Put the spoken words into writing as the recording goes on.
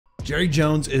Jerry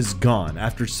Jones is gone.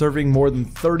 After serving more than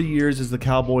 30 years as the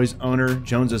Cowboys owner,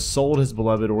 Jones has sold his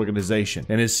beloved organization.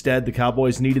 And instead, the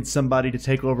Cowboys needed somebody to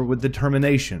take over with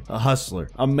determination, a hustler,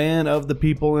 a man of the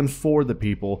people and for the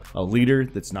people, a leader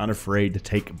that's not afraid to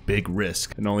take big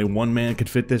risks. And only one man could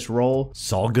fit this role,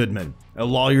 Saul Goodman, a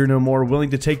lawyer no more,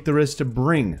 willing to take the risk to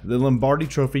bring the Lombardi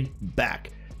Trophy back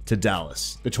to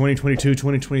Dallas. The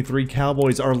 2022-2023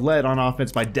 Cowboys are led on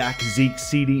offense by Dak, Zeke,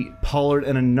 CD, Pollard,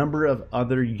 and a number of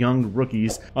other young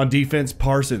rookies. On defense,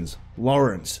 Parsons,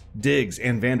 Lawrence, Diggs,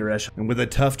 and Van Der Esch. And with a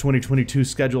tough 2022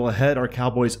 schedule ahead, our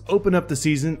Cowboys open up the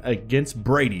season against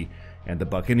Brady and the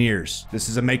Buccaneers. This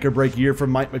is a make-or-break year for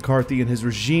Mike McCarthy and his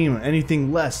regime.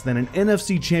 Anything less than an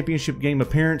NFC Championship game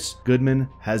appearance, Goodman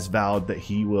has vowed that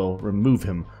he will remove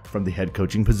him from the head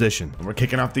coaching position. And we're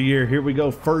kicking off the year. Here we go.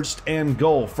 First and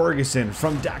goal. Ferguson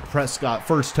from Dak Prescott.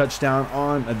 First touchdown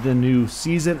on the new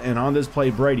season. And on this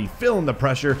play, Brady feeling the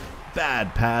pressure.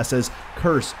 Bad pass as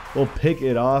Curse will pick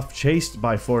it off. Chased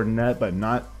by Fournette, but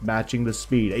not matching the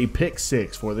speed. A pick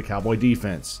six for the Cowboy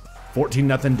defense.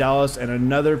 14-0 Dallas, and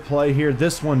another play here.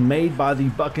 This one made by the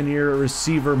Buccaneer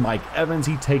receiver Mike Evans.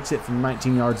 He takes it from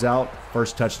 19 yards out.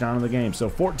 First touchdown of the game. So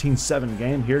 14-7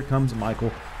 game. Here comes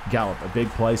Michael Gallup. A big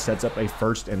play sets up a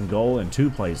first and goal, and 2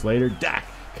 plays later, Dak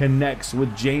connects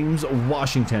with James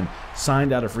Washington,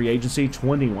 signed out of free agency.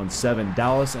 21-7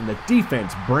 Dallas, and the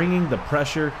defense bringing the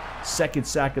pressure. Second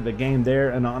sack of the game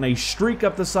there, and on a streak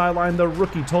up the sideline, the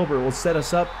rookie Tolbert will set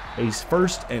us up a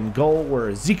first and goal where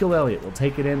Ezekiel Elliott will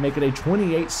take it in, make it a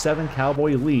 28-7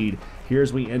 Cowboy lead here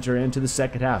as we enter into the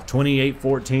second half.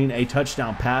 28-14, a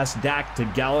touchdown pass, Dak to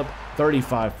Gallup,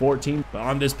 35-14. But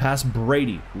on this pass,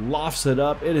 Brady lofts it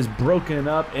up. It is broken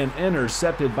up and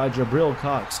intercepted by Jabril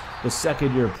Cox, the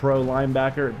second-year pro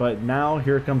linebacker. But now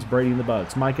here comes Brady and the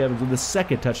Bucs. Mike Evans with the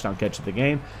second touchdown catch of the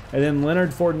game. And then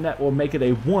Leonard Fournette will make it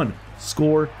a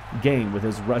one-score game with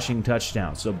his rushing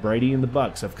touchdown. So Brady and the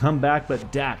Bucs have come back,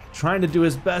 but Dak trying to do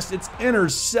his best. It's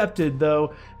intercepted,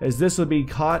 though, as this would be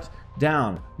caught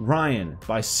down Ryan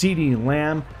by CD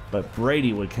Lamb, but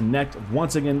Brady would connect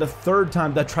once again, the third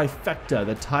time, the trifecta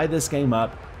that tie this game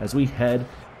up as we head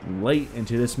late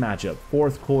into this matchup.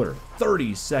 Fourth quarter,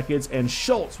 30 seconds, and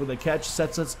Schultz with a catch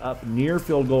sets us up near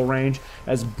field goal range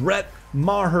as Brett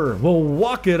Maher will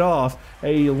walk it off.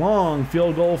 A long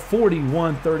field goal,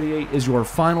 41-38 is your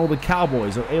final. The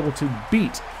Cowboys are able to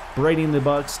beat Brady and the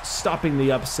Bucs, stopping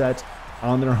the upset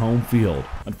on their home field.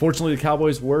 Unfortunately, the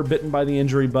Cowboys were bitten by the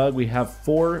injury bug. We have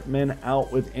 4 men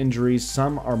out with injuries.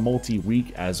 Some are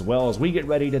multi-week as well, as we get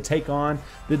ready to take on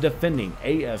the defending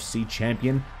AFC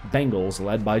champion Bengals,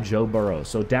 led by Joe Burrow.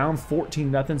 So down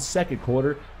 14-0 second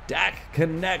quarter, Dak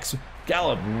connects.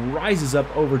 Gallup rises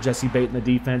up over Jesse Bates in the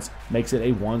defense, makes it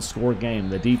a one-score game.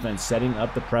 The defense setting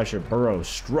up the pressure. Burrow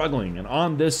struggling, and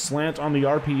on this slant on the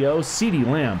RPO, CeeDee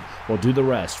Lamb will do the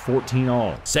rest,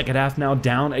 14-all. Second half now,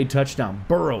 down a touchdown.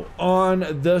 Burrow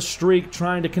on the streak,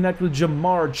 trying to connect with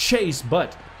Jamar Chase,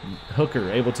 but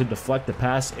Hooker able to deflect the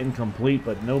pass, incomplete,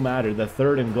 but no matter. The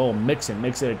third and goal, Mixon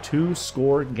makes it a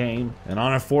 2-score game. And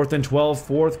on a 4th and 12,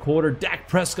 fourth quarter, Dak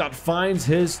Prescott finds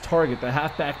his target. The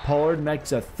halfback Pollard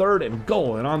makes a 3rd and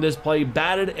goal, and on this play,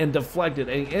 batted and deflected,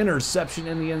 an interception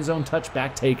in the end zone,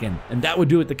 touchback taken. And that would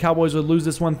do it. The Cowboys would lose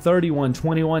this one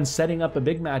 31-21, setting up a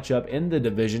big matchup in the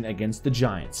division against the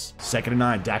Giants. 2nd and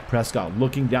 9, Dak Prescott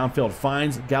looking downfield,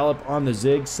 finds Gallup on the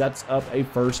zig, sets up a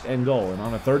 1st and goal. And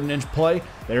on a 3rd and inch play,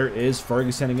 there is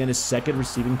Ferguson again, his 2nd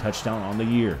receiving touchdown on the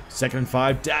year. 2nd and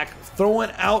 5, Dak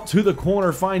throwing out to the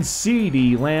corner, finds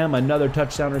CeeDee Lamb, another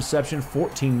touchdown reception,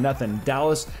 14-0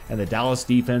 Dallas, and the Dallas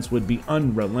defense would be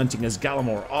unrelenting as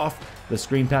Gallimore off the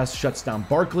screen pass shuts down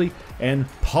Barkley, and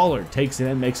Pollard takes it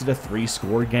in, makes it a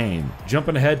 3-score game.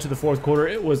 Jumping ahead to the fourth quarter,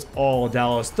 it was all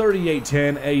Dallas,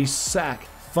 38-10, a sack,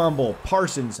 fumble,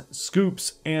 Parsons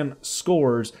scoops and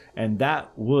scores, and that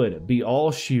would be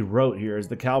all she wrote here as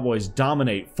the Cowboys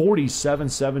dominate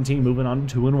 47-17, moving on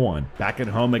to 2-1. Back at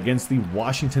home against the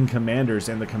Washington Commanders,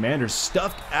 and the Commanders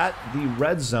stuffed at the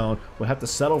red zone will have to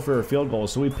settle for a field goal,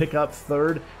 so we pick up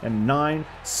 3rd and 9,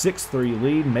 6-3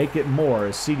 lead, make it more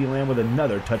as CeeDee Lamb with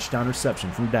another touchdown reception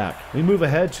from Dak. We move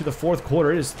ahead to the fourth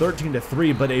quarter. It is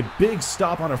 13-3, but a big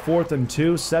stop on a 4th and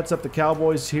 2 sets up the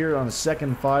Cowboys here on a 2nd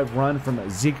and 5 run from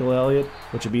Ezekiel Elliott,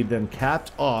 which would be then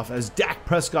capped off as Dak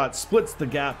Prescott splits the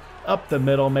gap up the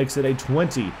middle, makes it a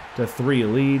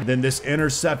 20-3 lead. Then this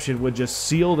interception would just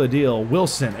seal the deal.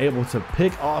 Wilson able to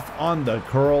pick off on the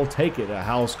curl, take it a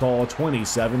house call,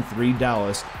 27-3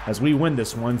 Dallas, as we win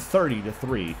this one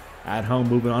 30-3. At home,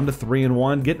 moving on to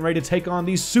 3-1, getting ready to take on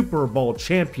the Super Bowl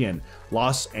champion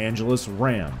Los Angeles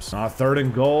Rams. On a 3rd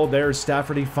and goal, there's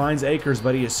Stafford. He finds Akers,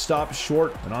 but he is stopped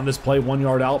short. And on this play, 1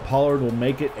 yard out, Pollard will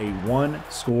make it a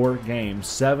 1-score game,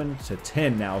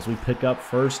 7-10 now as we pick up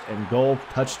 1st and goal.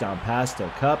 Touchdown pass to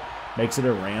Kupp. Makes it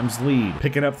a Rams lead.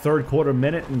 Picking up 3rd quarter,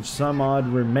 minute and some odd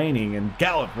remaining, and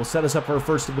Gallup will set us up for a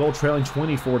 1st and goal, trailing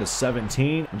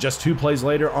 24-17. And just 2 plays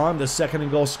later, on the 2nd and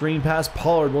goal screen pass,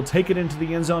 Pollard will take it into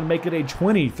the end zone, make it a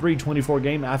 23-24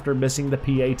 game after missing the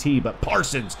PAT. But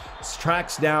Parsons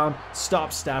tracks down,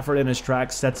 stops Stafford in his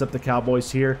tracks, sets up the Cowboys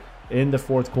here in the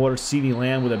 4th quarter. CeeDee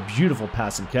Lamb with a beautiful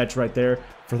pass and catch right there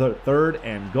for the 3rd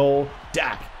and goal.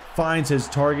 Dak finds his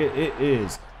target. It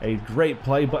is a great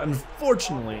play, but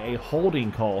unfortunately a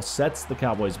holding call sets the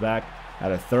Cowboys back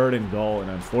at a 3rd and goal,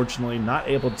 and unfortunately not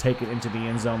able to take it into the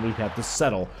end zone. We have to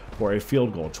settle for a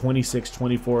field goal.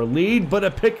 26-24 lead, but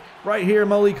a pick right here.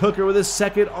 Malik Hooker with his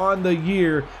 2nd on the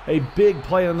year. A big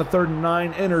play on the 3rd and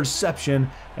 9,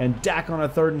 interception, and Dak on a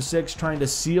 3rd and 6 trying to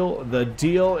seal the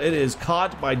deal. It is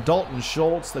caught by Dalton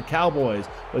Schultz. The Cowboys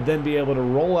would then be able to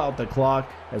roll out the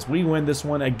clock as we win this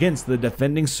one against the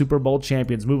defending Super Bowl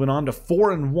champions, moving on to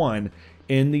 4-1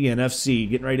 in the NFC,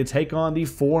 getting ready to take on the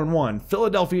 4-1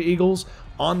 Philadelphia Eagles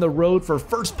on the road for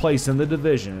 1st place in the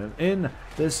division. In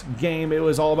this game, it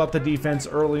was all about the defense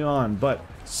early on, but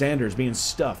Sanders being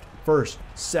stuffed 1st,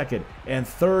 2nd, and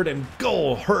 3rd and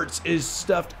goal. Hurts is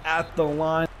stuffed at the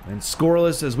line and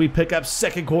scoreless as we pick up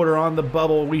 2nd quarter on the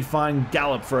bubble. We find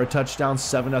Gallup for a touchdown,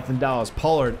 7-0 Dallas.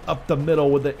 Pollard up the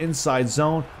middle with the inside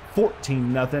zone,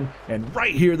 14-0, and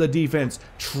right here the defense,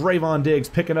 Trayvon Diggs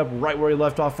picking up right where he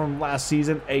left off from last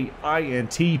season, a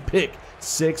INT pick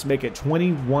 6, make it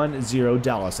 21-0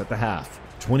 Dallas at the half.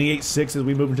 28-6 as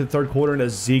we move into the 3rd quarter, and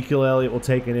Ezekiel Elliott will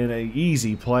take it in an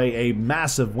easy play, a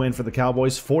massive win for the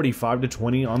Cowboys,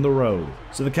 45-20 on the road.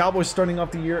 So the Cowboys starting off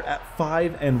the year at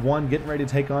 5-1, getting ready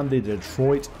to take on the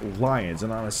Detroit Lions,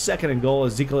 and on a 2nd and goal,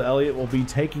 Ezekiel Elliott will be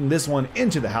taking this one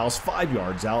into the house, 5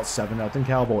 yards out, 7-0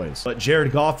 Cowboys. But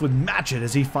Jared Goff would match it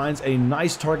as he finds a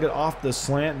nice target off the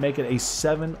slant, make it a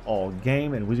 7-all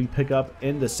game, and we pick up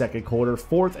in the 2nd quarter,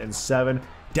 4th and 7.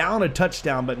 Down a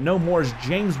touchdown, but no more as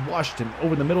James Washington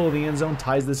over the middle of the end zone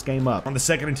ties this game up. On the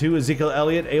 2nd and 2, Ezekiel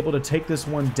Elliott able to take this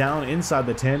one down inside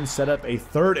the 10, set up a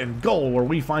 3rd and goal where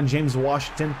we find James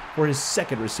Washington for his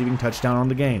 2nd receiving touchdown on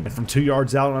the game. And from 2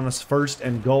 yards out on his 1st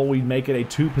and goal, we make it a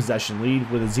 2-possession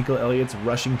lead with Ezekiel Elliott's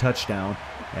rushing touchdown.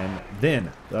 And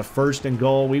then the 1st and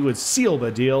goal, we would seal the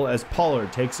deal as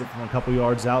Pollard takes it from a couple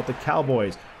yards out. The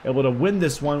Cowboys able to win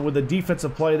this one with a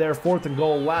defensive play there. 4th and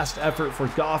goal, last effort for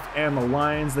Goff and the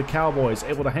Lions. The Cowboys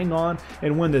able to hang on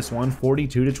and win this one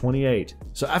 42-28.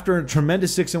 So after a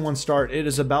tremendous 6-1 start, it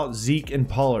is about Zeke and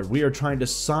Pollard. We are trying to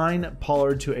sign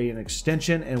Pollard to an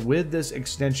extension, and with this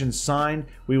extension signed,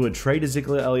 we would trade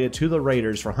Ezekiel Elliott to the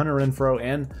Raiders for Hunter Renfrow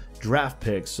and draft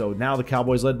picks. So now the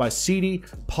Cowboys led by CeeDee,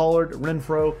 Pollard,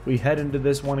 Renfrow. We head into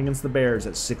this one against the Bears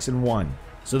at 6-1.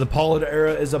 So the Pollard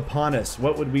era is upon us.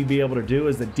 What would we be able to do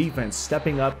is the defense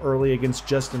stepping up early against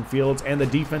Justin Fields and the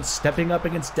defense stepping up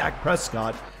against Dak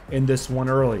Prescott in this one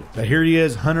early. But here he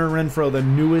is, Hunter Renfrow, the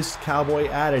newest Cowboy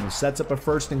added, sets up a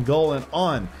 1st and goal, and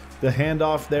on the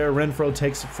handoff there, Renfrow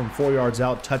takes it from 4 yards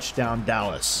out, touchdown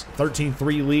Dallas.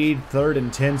 13-3 lead, 3rd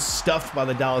and 10, stuffed by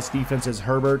the Dallas defense as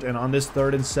Herbert, and on this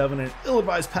 3rd and 7, an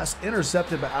ill-advised pass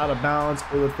intercepted but out of bounds.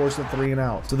 It would force a 3 and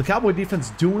out. So the Cowboy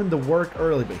defense doing the work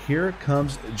early, but here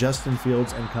comes Justin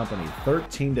Fields and company.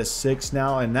 13-6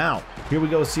 now, and now here we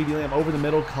go. CeeDee Lamb over the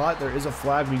middle, caught. There is a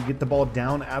flag. We get the ball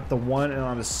down at the 1, and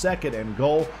on a 2nd and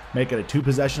goal, make it a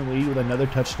 2-possession lead with another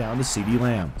touchdown to CeeDee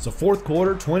Lamb. So 4th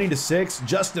quarter, 20-6,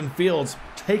 Justin Fields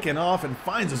taken off and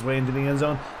finds his way into the end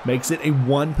zone, makes it a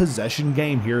 1-possession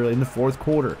game here in the 4th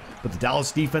quarter. But the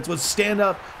Dallas defense would stand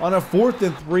up on a 4th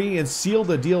and 3 and seal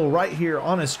the deal right here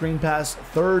on a screen pass,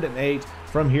 3rd and 8.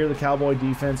 From here, the Cowboy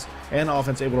defense and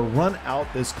offense able to run out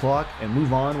this clock and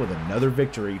move on with another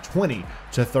victory,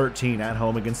 20-13 at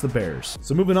home against the Bears.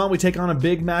 So moving on, we take on a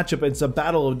big matchup. It's a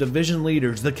battle of division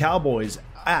leaders, the Cowboys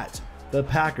at the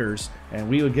Packers, and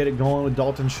we would get it going with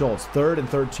Dalton Schultz. 3rd and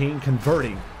 13,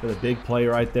 converting with a big play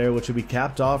right there, which would be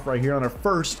capped off right here on our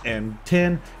 1st and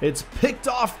 10. It's picked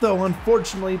off, though,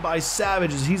 unfortunately, by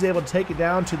Savage, as he's able to take it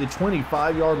down to the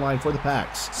 25-yard line for the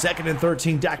Packs. 2nd and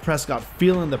 13, Dak Prescott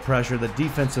feeling the pressure. The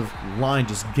defensive line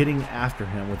just getting after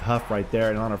him with Huff right there.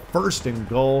 And on a 1st and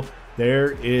goal,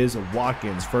 there is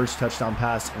Watkins, first touchdown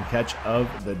pass and catch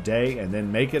of the day, and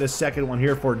then make it a second one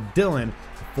here for Dylan.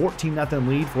 14-0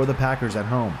 lead for the Packers at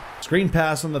home. Screen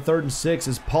pass on the 3rd and 6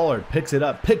 as Pollard picks it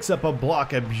up, picks up a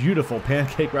block, a beautiful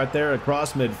pancake right there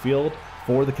across midfield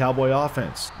for the Cowboy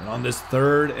offense. And on this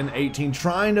 3rd and 18,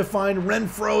 trying to find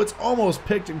Renfro, it's almost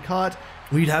picked and caught.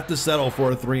 We'd have to settle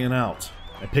for a 3 and out.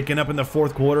 And picking up in the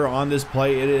 4th quarter on this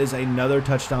play, it is another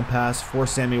touchdown pass for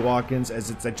Sammy Watkins as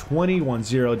it's a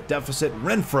 21-0 deficit.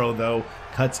 Renfro, though,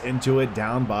 cuts into it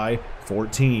down by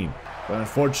 14. But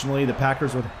unfortunately, the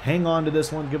Packers would hang on to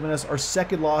this one, giving us our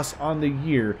 2nd loss on the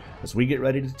year as we get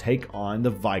ready to take on the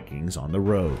Vikings on the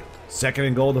road. 2nd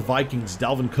and goal, the Vikings.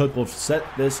 Dalvin Cook will set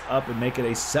this up and make it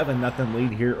a 7-0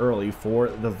 lead here early for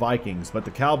the Vikings. But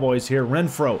the Cowboys here,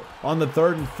 Renfro on the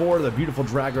 3rd and 4, the beautiful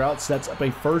drag route sets up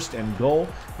a 1st and goal,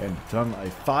 and from a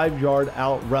 5-yard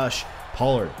out rush,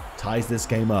 Pollard ties this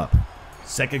game up.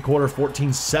 2nd quarter,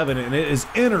 14-7, and it is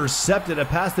intercepted. A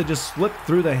pass that just slipped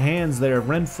through the hands there of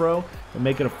Renfro and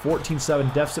make it a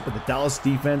 14-7 deficit, but the Dallas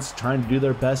defense trying to do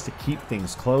their best to keep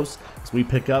things close. As we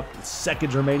pick up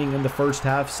seconds remaining in the 1st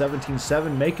half,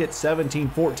 17-7, make it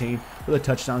 17-14 with a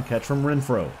touchdown catch from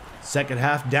Renfro. 2nd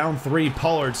half, down 3,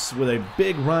 Pollard with a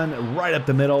big run right up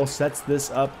the middle, sets this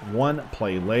up one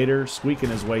play later, squeaking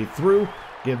his way through,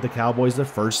 give the Cowboys the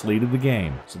 1st lead of the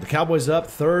game. So the Cowboys up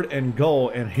 3rd and goal,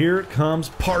 and here comes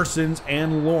Parsons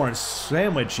and Lawrence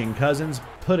sandwiching Cousins,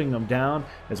 putting them down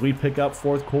as we pick up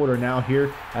 4th quarter now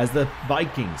here as the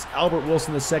Vikings. Albert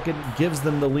Wilson II gives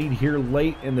them the lead here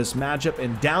late in this matchup,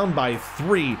 and down by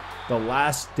 3, the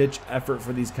last-ditch effort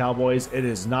for these Cowboys. It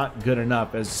is not good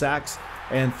enough as sacks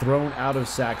and thrown out of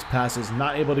sacks passes,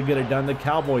 not able to get it done. The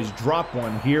Cowboys drop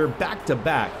one here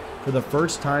back-to-back for the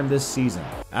 1st time this season.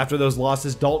 After those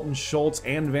losses, Dalton Schultz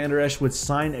and Van Der Esch would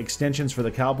sign extensions for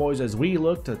the Cowboys as we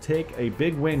look to take a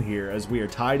big win here as we are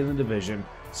tied in the division,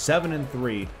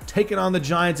 7-3, taking on the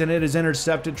Giants, and it is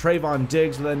intercepted. Trayvon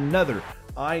Diggs with another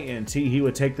INT. He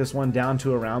would take this one down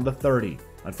to around the 30.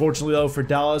 Unfortunately, though, for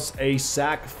Dallas, a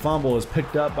sack fumble is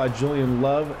picked up by Julian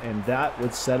Love, and that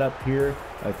would set up here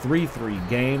a 3-3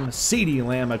 game. CeeDee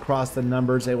Lamb across the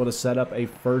numbers, able to set up a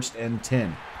 1st and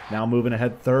 10. Now moving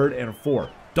ahead, 3rd and 4.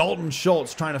 Dalton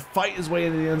Schultz trying to fight his way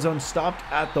into the end zone, stopped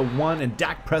at the 1, and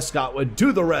Dak Prescott would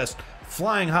do the rest,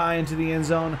 flying high into the end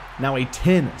zone. Now a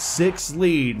 10-6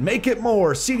 lead. Make it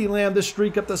more. CeeDee Lamb, the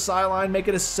streak up the sideline, make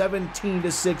it a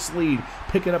 17-6 lead.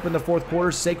 Pick it up in the 4th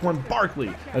quarter, Saquon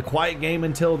Barkley. A quiet game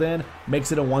until then,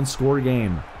 makes it a 1-score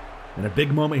game. And a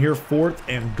big moment here, 4th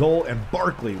and goal, and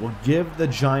Barkley will give the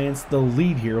Giants the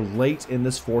lead here late in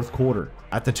this 4th quarter.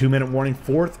 At the 2-minute warning,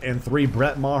 4th and 3,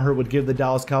 Brett Maher would give the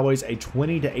Dallas Cowboys a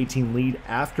 20-18 lead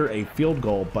after a field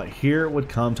goal, but here would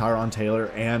come Tyrod Taylor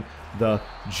and the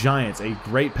Giants. A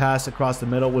great pass across the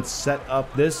middle would set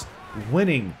up this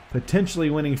potentially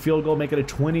winning field goal, make it a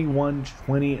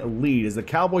 21-20 lead as the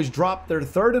Cowboys drop their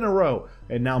 3rd in a row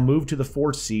and now move to the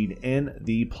 4th seed in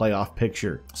the playoff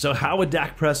picture. So how would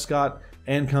Dak Prescott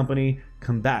and company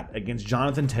combat against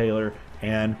Jonathan Taylor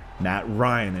and Matt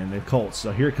Ryan and the Colts?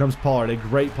 So here comes Pollard, a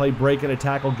great play, breaking a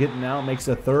tackle, getting out, makes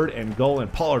a 3rd and goal,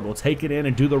 and Pollard will take it in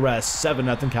and do the rest.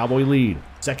 7-0 Cowboy lead.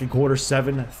 2nd quarter,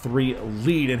 7-3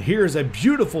 lead, and here's a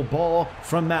beautiful ball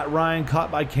from Matt Ryan, caught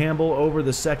by Campbell over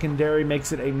the secondary,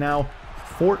 makes it a now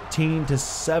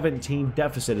 14-17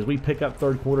 deficit as we pick up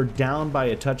 3rd quarter, down by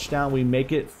a touchdown. We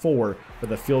make it 4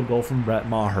 with a field goal from Brett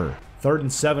Maher. 3rd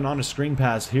and 7 on a screen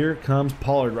pass. Here comes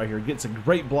Pollard right here. Gets a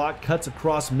great block, cuts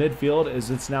across midfield as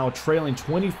it's now trailing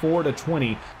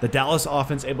 24-20. The Dallas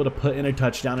offense able to put in a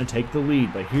touchdown and take the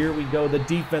lead. But here we go. The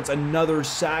defense, another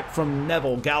sack from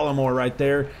Neville Gallimore right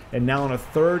there. And now on a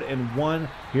 3rd and 1,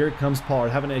 here comes Pollard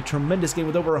having a tremendous game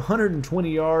with over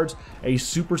 120 yards. A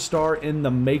superstar in the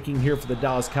making here for the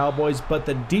Dallas Cowboys. But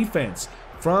the defense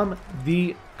from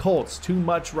the Colts, too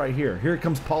much right here. Here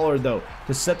comes Pollard, though,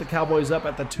 to set the Cowboys up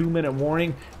at the 2-minute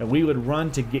warning, and we would run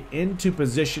to get into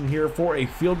position here for a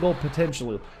field goal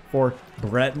potentially for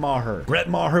Brett Maher. Brett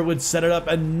Maher would set it up,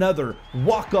 another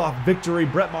walk-off victory.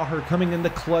 Brett Maher coming in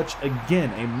the clutch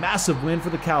again. A massive win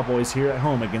for the Cowboys here at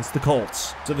home against the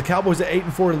Colts. So the Cowboys at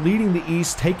 8-4, leading the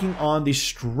East, taking on the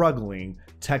struggling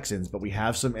Texans, but we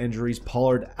have some injuries.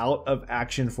 Pollard out of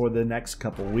action for the next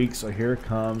couple weeks. So here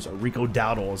comes Rico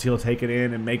Dowdle as he'll take it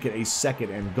in and make it a 2nd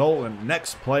and goal. And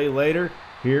next play later,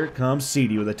 here comes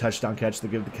CD with a touchdown catch to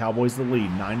give the Cowboys the lead,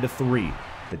 9-3.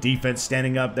 The defense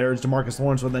standing up. There's DeMarcus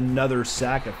Lawrence with another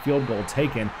sack, a field goal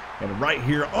taken. And right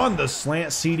here on the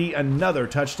slant, CD, another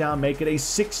touchdown, make it a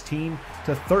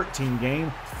 16-13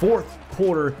 game. 4th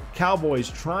quarter, Cowboys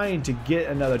trying to get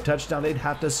another touchdown. They'd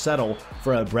have to settle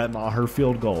for a Brett Maher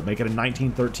field goal, make it a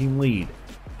 19-13 lead.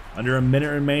 Under a minute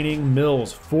remaining,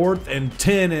 Mills, 4th and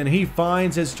 10, and he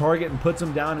finds his target and puts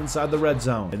him down inside the red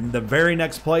zone. In the very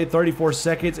next play, 34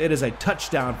 seconds, it is a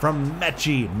touchdown from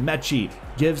Mechie. Mechie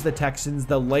gives the Texans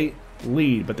the late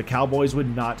lead, but the Cowboys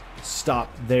would not stop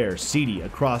there. CD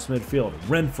across midfield.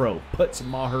 Renfro puts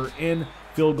Maher in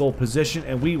field goal position,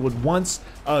 and we would once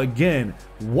again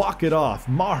walk it off.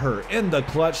 Maher in the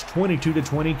clutch,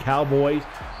 22-20. Cowboys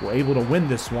were able to win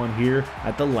this one here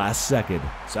at the last second.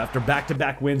 So after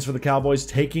back-to-back wins for the Cowboys,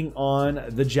 taking on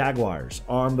the Jaguars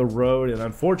on the road, and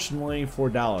unfortunately for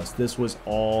Dallas, this was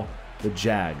all the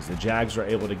Jags. The Jags were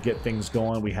able to get things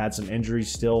going. We had some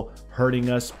injuries still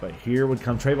hurting us, but here would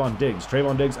come Trayvon Diggs.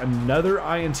 Trayvon Diggs, another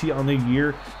INT on the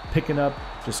year, picking up,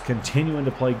 just continuing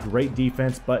to play great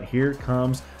defense, but here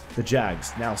comes the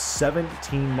Jags. Now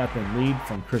 17-0 lead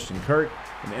from Christian Kirk.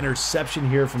 An interception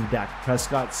here from Dak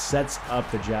Prescott sets up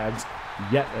the Jags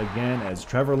yet again as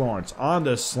Trevor Lawrence on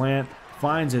the slant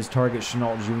finds his target,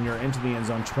 Chenault Jr., into the end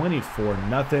zone,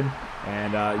 24-0.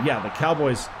 And yeah, the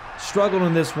Cowboys struggled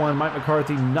in this one. Mike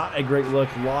McCarthy, not a great look,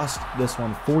 lost this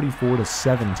one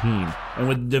 44-17. And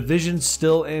with the division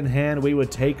still in hand, we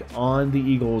would take on the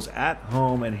Eagles at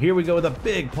home. And here we go with a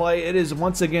big play. It is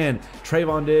once again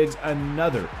Trayvon Diggs,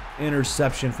 another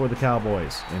interception for the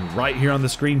Cowboys. And right here on the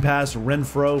screen pass,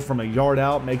 Renfro from a yard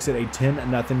out makes it a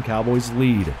 10-0 Cowboys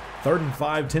lead. 3rd and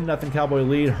 5, 10-0 Cowboy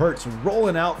lead. Hurts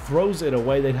rolling out, throws it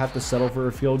away. They'd have to settle for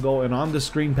a field goal. And on the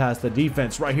screen pass, the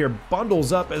defense right here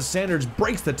bundles up as Sanders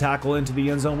breaks the tackle into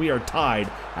the end zone. We are tied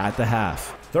at the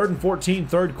half. 3rd and 14,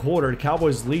 3rd quarter.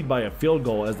 Cowboys lead by a field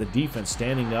goal as the defense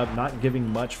standing up, not giving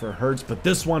much for Hurts. But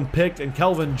this one picked, and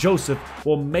Kelvin Joseph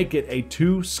will make it a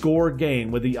 2-score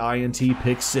game with the INT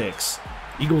pick 6.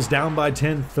 Eagles down by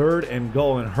 10, 3rd and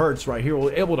goal, and Hurts right here will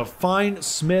be able to find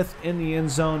Smith in the end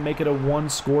zone, make it a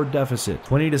 1-score deficit.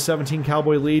 20-17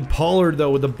 Cowboy lead. Pollard, though,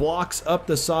 with the blocks up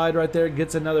the side right there,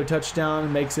 gets another touchdown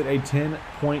and makes it a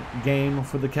 10-point game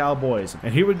for the Cowboys.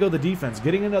 And here would go the defense,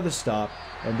 getting another stop,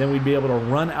 and then we'd be able to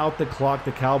run out the clock,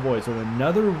 the Cowboys, with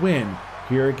another win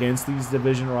here against these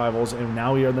division rivals, and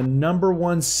now we are the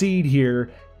 #1 seed here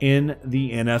in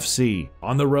the NFC.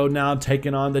 On the road now,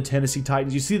 taking on the Tennessee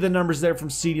Titans. You see the numbers there from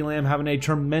CeeDee Lamb having a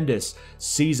tremendous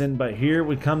season, but here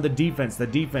would come the defense. The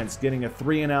defense getting a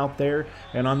 3-and-out there,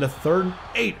 and on the 3rd and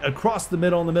 8 across the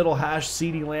middle, in the middle hash,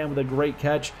 CeeDee Lamb with a great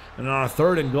catch, and on a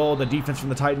 3rd and goal, the defense from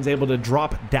the Titans able to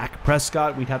drop Dak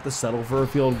Prescott. We'd have to settle for a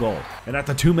field goal. And at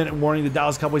the 2-minute warning, the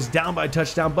Dallas Cowboys down by a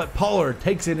touchdown, but Pollard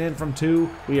takes it in from 2.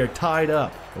 We are tied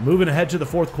up. We're moving ahead to the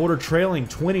 4th quarter, trailing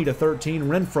 20-13.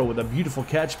 Renfro with a beautiful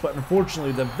catch, but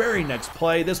unfortunately the very next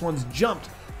play, this one's jumped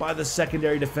by the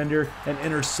secondary defender, an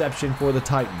interception for the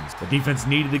Titans. The defense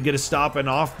needed to get a stop, and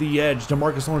off the edge,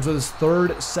 DeMarcus Lawrence with his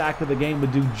 3rd sack of the game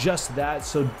would do just that.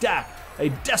 So Dak, a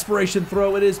desperation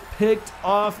throw, it is picked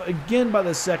off again by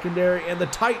the secondary, and the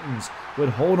Titans would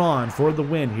hold on for the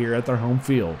win here at their home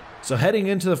field. So heading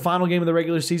into the final game of the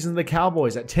regular season, the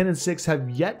Cowboys at 10-6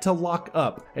 have yet to lock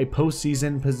up a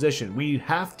postseason position. We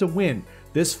have to win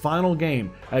this final game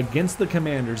against the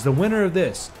Commanders. The winner of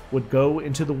this would go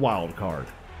into the wild card.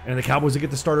 And the Cowboys would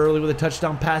get the start early with a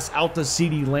touchdown pass out to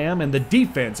CeeDee Lamb, and the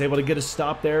defense able to get a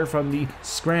stop there from the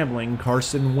scrambling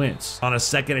Carson Wentz. On a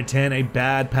 2nd and 10, a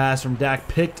bad pass from Dak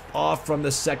picked off from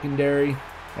the secondary.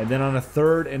 And then on a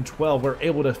 3rd and 12, we're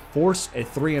able to force a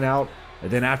 3-and-out. And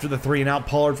then after the 3-and-out,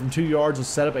 Pollard from 2 yards will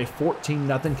set up a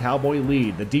 14-0 Cowboy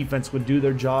lead. The defense would do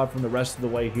their job from the rest of the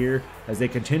way here as they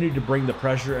continued to bring the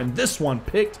pressure. And this one,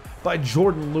 picked by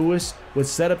Jordan Lewis, would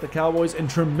set up the Cowboys in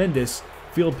tremendous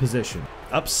field position.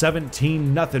 Up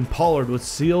 17-0, Pollard would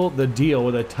seal the deal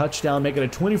with a touchdown, making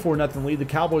it a 24-0 lead. The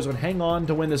Cowboys would hang on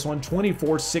to win this one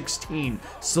 24-16,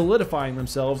 solidifying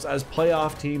themselves as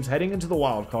playoff teams heading into the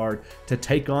wild card to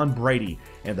take on Brady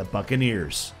and the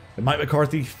Buccaneers. And Mike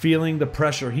McCarthy feeling the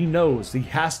pressure. He knows he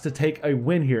has to take a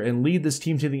win here and lead this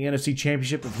team to the NFC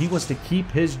Championship if he wants to keep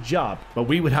his job. But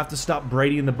we would have to stop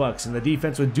Brady and the Bucs, and the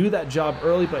defense would do that job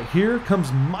early. But here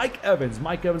comes Mike Evans.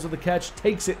 Mike Evans with the catch,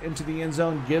 takes it into the end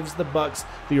zone, gives the Bucs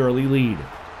the early lead.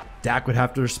 Dak would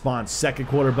have to respond 2nd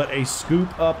quarter, but a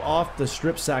scoop up off the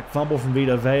strip sack fumble from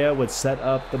Vita Vea would set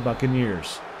up the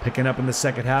Buccaneers. Picking up in the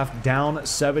second half, down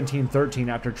 17-13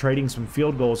 after trading some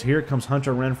field goals. Here comes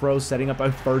Hunter Renfrow setting up a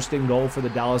 1st and goal for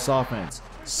the Dallas offense.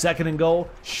 2nd and goal,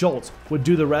 Schultz would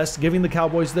do the rest, giving the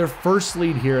Cowboys their first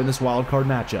lead here in this wild card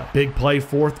matchup. Big play,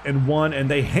 4th and 1, and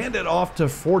they hand it off to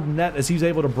Fournette as he's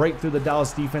able to break through the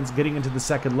Dallas defense, getting into the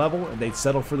 2nd level, and they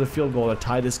settle for the field goal to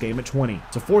tie this game at 20.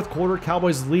 It's a 4th quarter,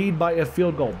 Cowboys lead by a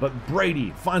field goal, but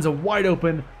Brady finds a wide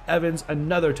open Evans,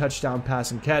 another touchdown pass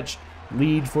and catch.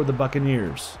 Lead for the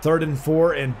Buccaneers. 3rd and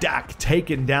 4, and Dak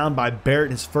taken down by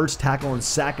Barrett, his first tackle and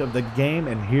sack of the game,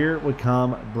 and here would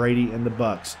come Brady and the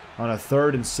Bucs. On a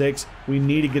 3rd and 6, we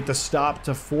need to get the stop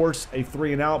to force a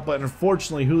 3 and out, but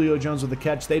unfortunately Julio Jones with the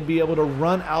catch, they'd be able to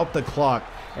run out the clock,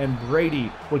 and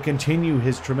Brady would continue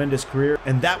his tremendous career,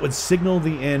 and that would signal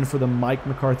the end for the Mike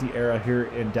McCarthy era here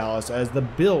in Dallas as the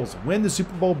Bills win the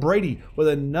Super Bowl. Brady with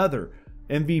another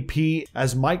MVP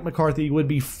as Mike McCarthy would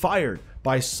be fired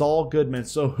by Saul Goodman.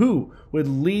 So who would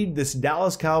lead this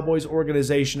Dallas Cowboys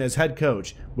organization as head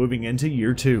coach moving into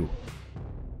year 2?